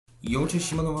Jo, cześć,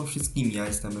 siemano wam wszystkim, ja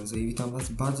jestem Enzo i witam was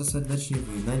bardzo serdecznie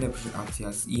w najlepszych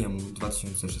akcjach z Iemu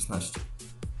 2016.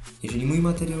 Jeżeli mój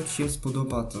materiał ci się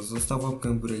spodoba, to zostaw łapkę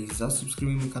w górę i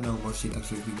zasubskrybuj mój kanał, możecie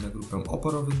także wbić na grupę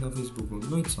oporowych na Facebooku.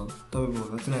 No i co? To by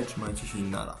było na tyle, trzymajcie się i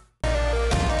nara.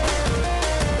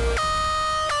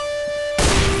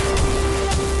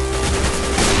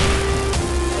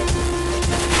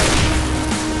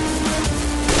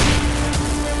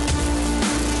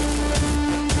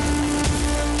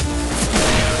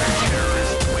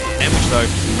 So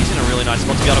he's in a really nice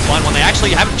spot to be able to find one. They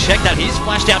actually haven't checked that. He's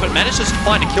flashed out, but managed to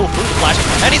find a kill through the flash.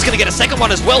 And he's going to get a second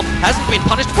one as well. Hasn't been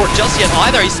punished for it just yet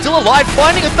either. He's still alive,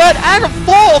 finding a third and a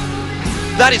fourth.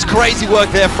 That is crazy work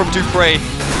there from Dupree.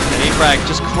 And Efrag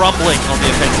just crumbling on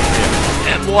the offensive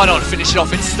here. And why not finish it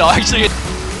off in style? Actually,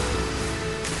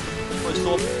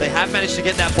 they have managed to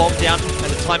get that bomb down, and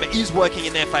the timer is working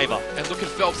in their favour. and look at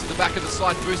Phelps in the back of the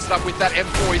side, boosted up with that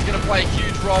M4. He's going to play a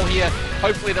huge role here.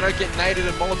 Hopefully they don't get naded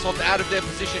and Molotov out of their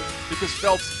position, because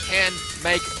Phelps can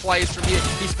make plays from here.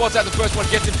 He spots out the first one,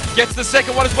 gets the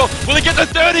second one as well. Will he get the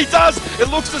third? He does! It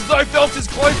looks as though Phelps is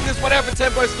closing this one out for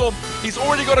Tempo Storm. He's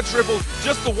already got a triple,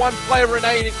 just the one player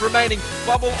remaining.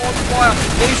 Bubble on fire,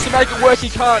 needs to make it work, he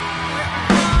can't.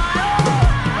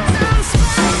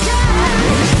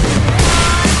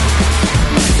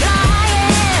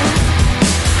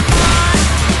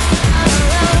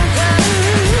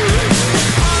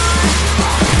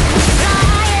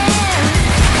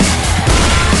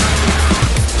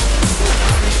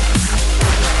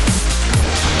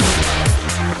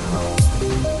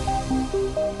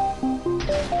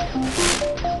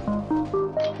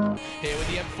 Here with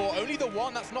the M4, only the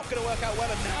one, that's not going to work out well.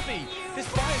 And Navi, this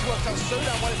fire's worked out so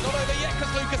damn well. It's not over yet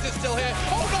because Lucas is still here.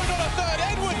 Oh no, not a third.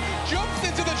 Edward jumps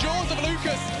into the jaws of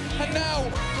Lucas. And now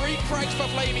 3 cracks for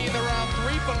Flamey in the round,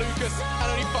 3 for Lucas.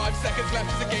 And only 5 seconds left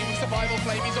as a gaming survival.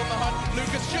 Flamey's on the hunt.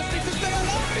 Lucas just needs to stay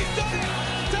alive. He's done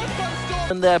it. Tempo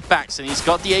Storm. And their backs, and he's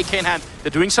got the AK in hand.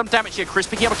 They're doing some damage here. Chris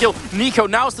picking up a kill. Nico,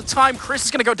 now's the time. Chris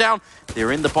is going to go down.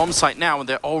 They're in the bomb site now, and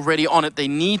they're already on it. They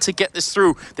need to get this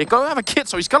through. They've got to have a kit,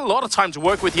 so he's got a lot of time to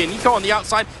work with here. Nico on the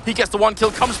outside. He gets the 1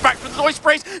 kill, comes back with the noise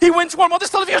sprays. He wins one more. They're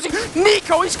still defusing.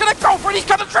 Nico, he's going to go for it. He's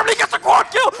got the triple. He gets the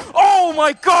quad kill. Oh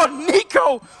my god,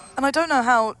 Nico! And I don't know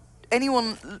how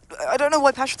anyone... I don't know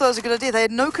why Pasha thought it was a good idea. They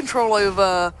had no control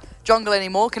over jungle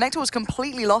anymore. Connector was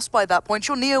completely lost by that point.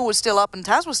 Sure, Neo was still up and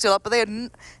Taz was still up, but they had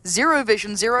zero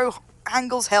vision, zero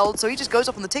angles held, so he just goes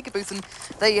up on the ticket booth, and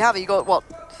there you have it. You got, what,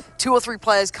 2 or 3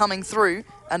 players coming through.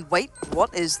 And wait,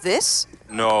 what is this?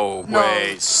 No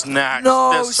way. Snacks.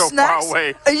 No, They're so Snacks? far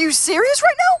away. Are you serious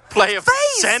right now? Play of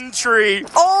FaZe! century.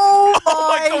 Oh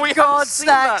my God, we haven't seen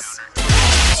that. Snacks.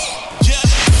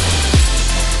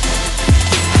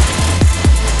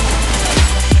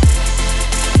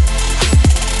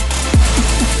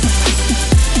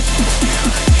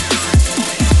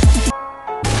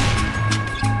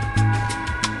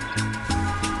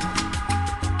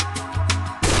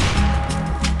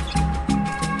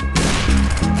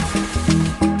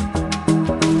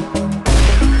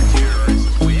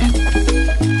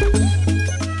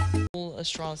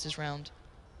 Astralis' round,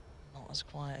 not as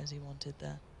quiet as he wanted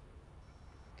there.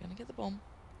 Gonna get the bomb.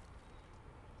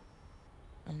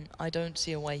 And I don't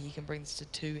see a way he can bring this to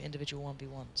 2 individual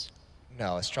 1v1s.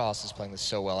 No, Astralis is playing this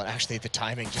so well, and actually the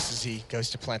timing, just as he goes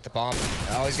to plant the bomb.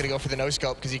 Now he's going to go for the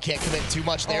no-scope because he can't commit too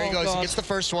much. There he goes, God. he gets the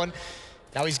first one.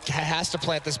 Now he has to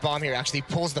plant this bomb here. Actually,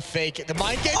 he pulls the fake, the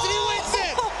mind games, and he wins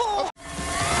it!